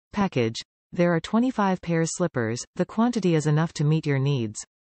Package. There are 25 pairs slippers, the quantity is enough to meet your needs.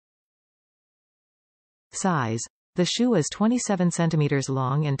 Size. The shoe is 27 cm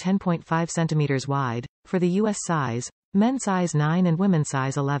long and 10.5 cm wide, for the US size, men size 9 and women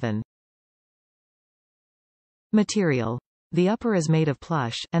size 11. Material. The upper is made of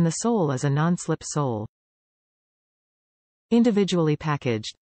plush, and the sole is a non-slip sole. Individually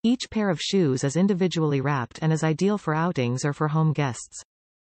packaged. Each pair of shoes is individually wrapped and is ideal for outings or for home guests.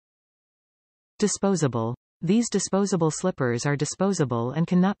 Disposable. These disposable slippers are disposable and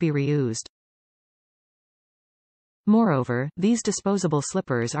cannot be reused. Moreover, these disposable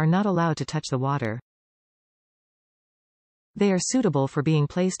slippers are not allowed to touch the water. They are suitable for being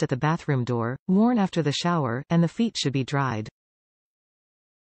placed at the bathroom door, worn after the shower, and the feet should be dried.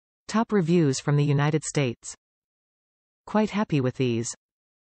 Top reviews from the United States. Quite happy with these.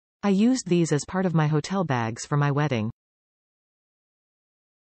 I used these as part of my hotel bags for my wedding.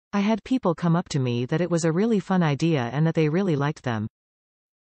 I had people come up to me that it was a really fun idea and that they really liked them.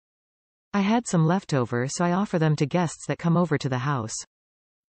 I had some leftover, so I offer them to guests that come over to the house.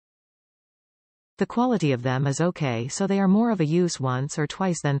 The quality of them is okay, so they are more of a use once or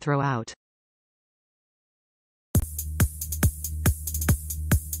twice than throw out.